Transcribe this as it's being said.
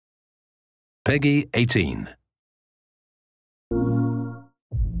Peggy 18.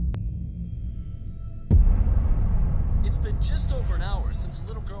 It's been just over an hour since a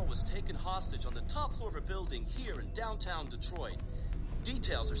little girl was taken hostage on the top floor of a building here in downtown Detroit.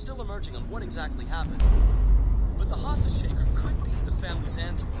 Details are still emerging on what exactly happened. But the hostage taker could be the family's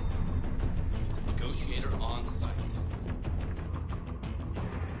android. Negotiator on site.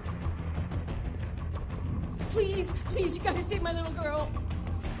 Please, you gotta save my little girl.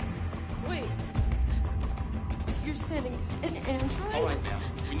 Wait. You're sending an android? All right, ma'am.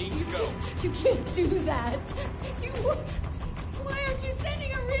 We need to go. You can't do that. Why aren't you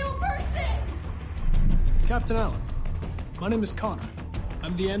sending a real person? Captain Allen, my name is Connor.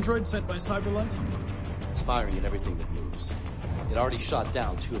 I'm the android sent by CyberLife. It's firing at everything that moves. It already shot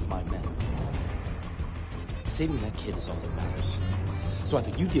down 2 of my men. Saving that kid is all that matters. So either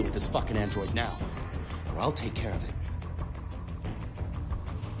you deal with this fucking android now, or I'll take care of it.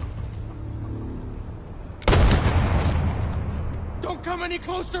 Don't come any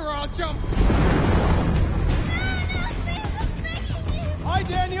closer or I'll jump! Hi,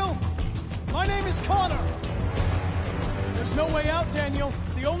 Daniel. My name is Connor. There's no way out, Daniel.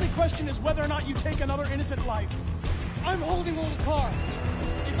 The only question is whether or not you take another innocent life. I'm holding all the cards.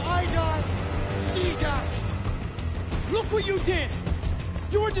 If I die, she dies. Look what you did!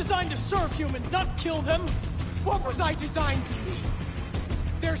 You were designed to serve humans, not kill them. What was I designed to be?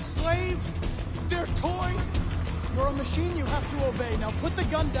 Their slave? Their toy? You're a machine you have to obey. Now put the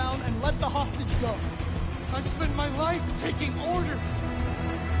gun down and let the hostage go. I've spent my life taking orders.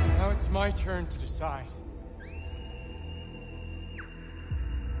 Now it's my turn to decide.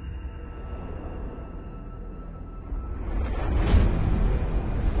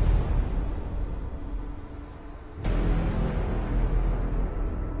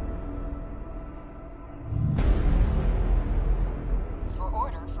 Your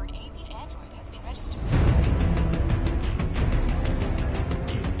order for an 8-bit android has been registered.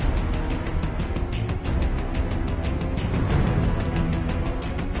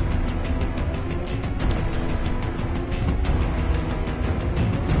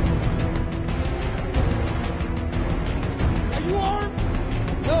 Are you armed?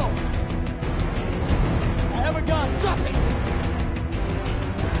 No. I have a gun. Drop it!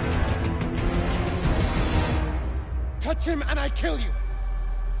 Touch him and I kill you.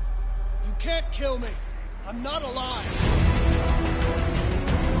 You can't kill me. I'm not alive.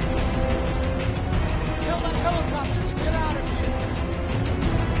 Tell that helicopter to get out of here.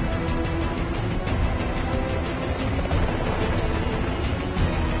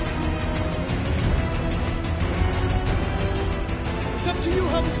 It's up to you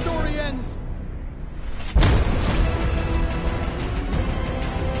how the story ends.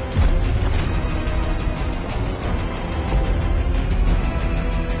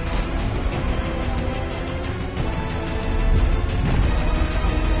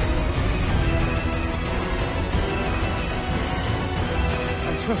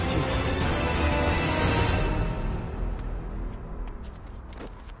 I trust you.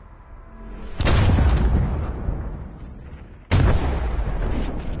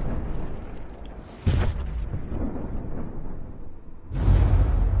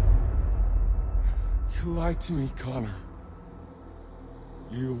 You lied to me, Connor.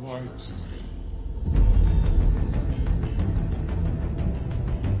 You lied to me.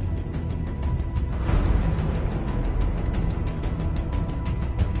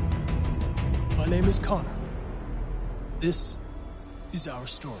 My name is Connor. This is our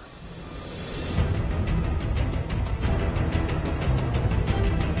story.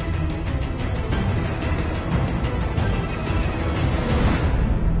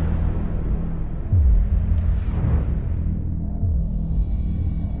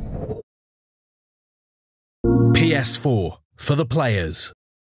 PS4 for the players.